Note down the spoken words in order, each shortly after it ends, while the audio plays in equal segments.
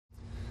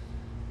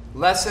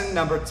Lesson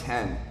number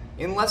 10.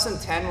 In lesson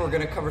 10, we're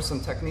going to cover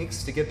some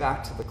techniques to get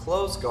back to the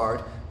closed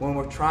guard when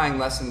we're trying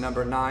lesson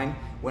number 9,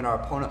 when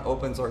our opponent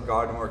opens our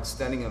guard and we're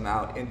extending him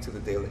out into the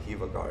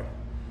Riva Guard.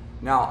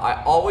 Now,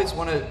 I always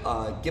want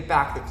to get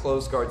back the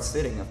closed guard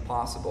sitting if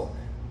possible.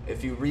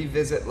 If you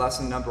revisit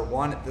lesson number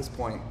 1 at this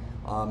point,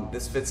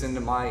 this fits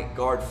into my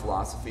guard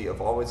philosophy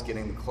of always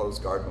getting the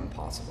closed guard when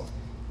possible.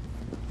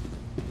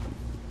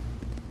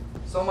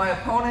 So my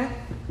opponent,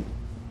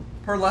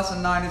 per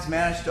lesson 9, has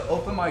managed to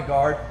open my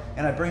guard,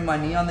 and I bring my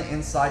knee on the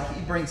inside.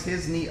 He brings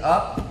his knee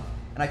up,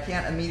 and I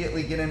can't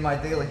immediately get in my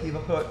Riva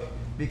hook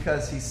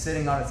because he's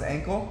sitting on his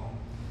ankle.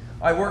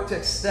 I work to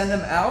extend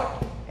him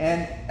out,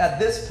 and at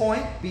this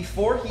point,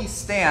 before he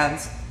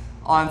stands,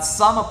 on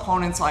some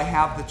opponents I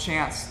have the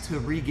chance to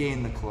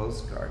regain the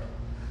closed guard.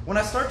 When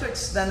I start to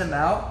extend him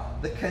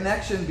out, the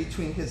connection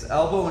between his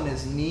elbow and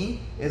his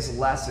knee is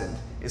lessened.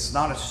 It's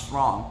not as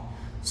strong.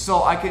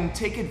 So I can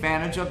take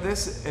advantage of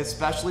this,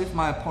 especially if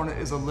my opponent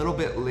is a little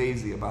bit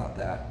lazy about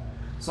that.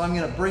 So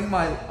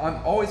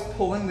I'm always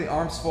pulling the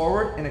arms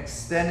forward and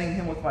extending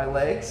him with my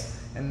legs.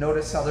 And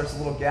notice how there's a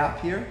little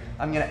gap here.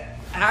 I'm gonna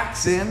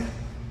axe in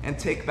and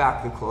take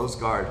back the closed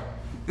guard.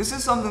 This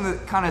is something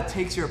that kind of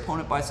takes your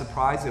opponent by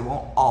surprise. It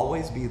won't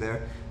always be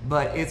there,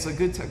 but it's a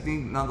good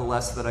technique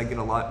nonetheless that I get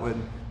a lot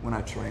when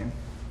I train.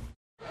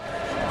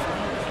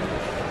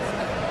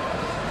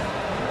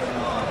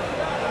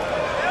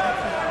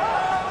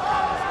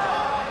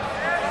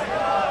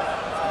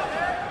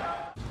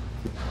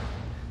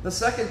 The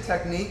second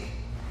technique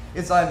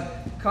is I've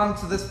come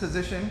to this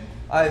position,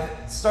 I've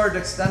started to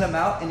extend him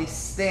out, and he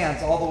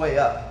stands all the way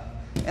up.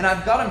 And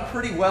I've got him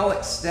pretty well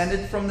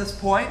extended from this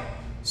point,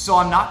 so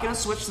I'm not going to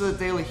switch to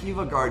the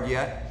Riva Guard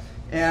yet.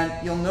 And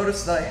you'll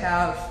notice that I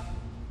have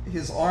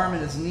his arm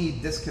and his knee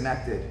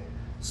disconnected.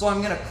 So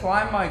I'm going to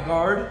climb my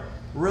guard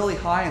really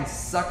high and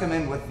suck him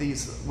in with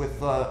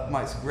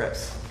my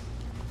grips.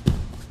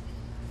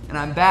 And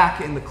I'm back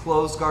in the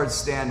closed guard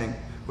standing,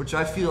 which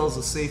I feel is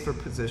a safer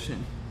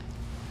position.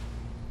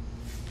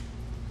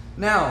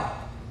 Now,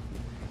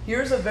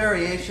 here's a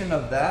variation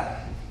of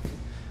that.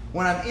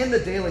 When I'm in the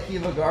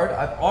Riva Guard,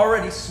 I've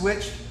already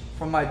switched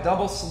from my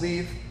double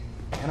sleeve,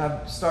 and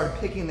I've started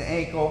picking the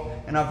ankle,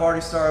 and I've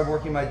already started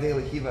working my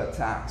Riva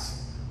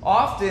attacks.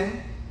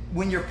 Often,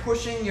 when you're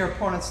pushing your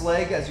opponent's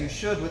leg, as you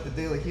should with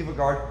the Riva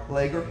Guard,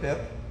 leg or hip,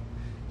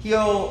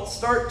 he'll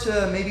start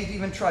to maybe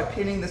even try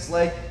pinning this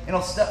leg, and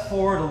he'll step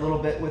forward a little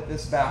bit with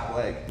this back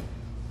leg.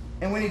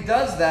 And when he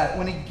does that,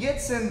 when he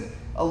gets in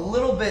a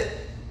little bit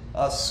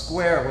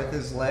square with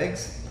his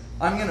legs,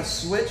 I'm going to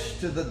switch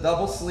to the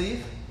double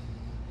sleeve,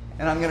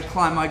 and I'm going to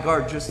climb my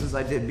guard just as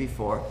I did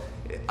before.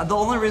 The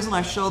only reason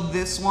I showed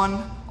this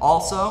one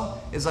also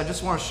is I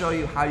just want to show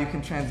you how you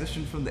can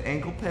transition from the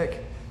ankle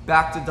pick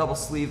back to double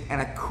sleeve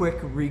and a quick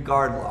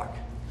re-guard lock.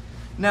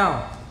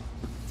 Now,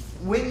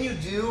 when you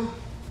do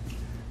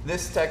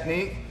this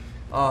technique,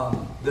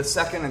 the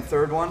second and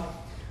third one,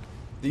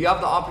 you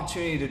have the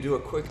opportunity to do a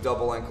quick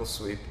double ankle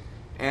sweep.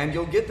 And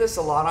you'll get this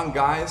a lot on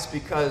guys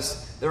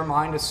because their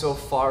mind is so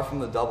far from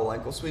the double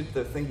ankle sweep,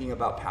 they're thinking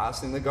about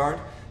passing the guard,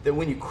 that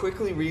when you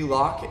quickly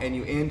relock and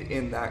you end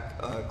in that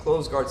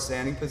closed guard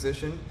standing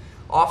position,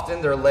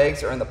 often their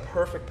legs are in the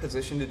perfect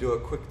position to do a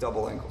quick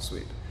double ankle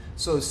sweep.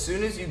 So as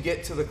soon as you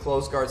get to the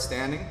closed guard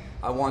standing,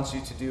 I want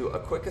you to do a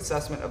quick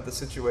assessment of the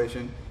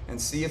situation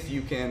and see if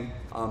you can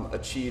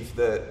achieve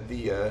the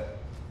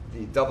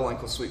double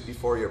ankle sweep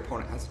before your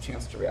opponent has a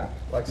chance to react,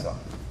 like so.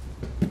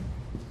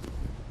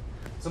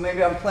 So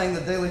maybe I'm playing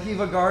the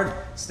Riva Guard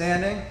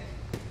standing,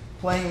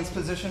 playing this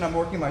position, I'm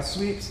working my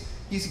sweeps.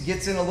 He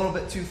gets in a little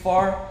bit too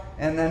far,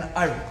 and then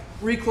I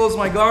reclose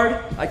my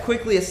guard. I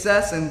quickly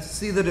assess and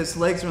see that his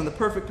legs are in the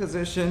perfect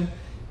position.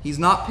 He's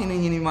not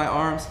pinning any of my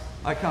arms.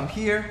 I come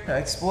here, I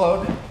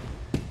explode,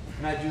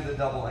 and I do the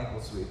double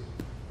ankle sweep.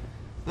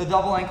 The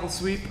double ankle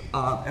sweep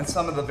and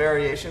some of the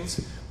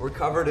variations were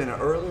covered in an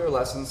earlier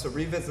lesson, so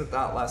revisit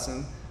that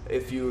lesson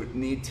if you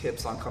need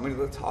tips on coming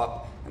to the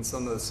top and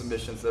some of the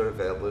submissions that are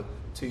available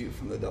to you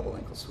from the double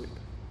ankle sweep.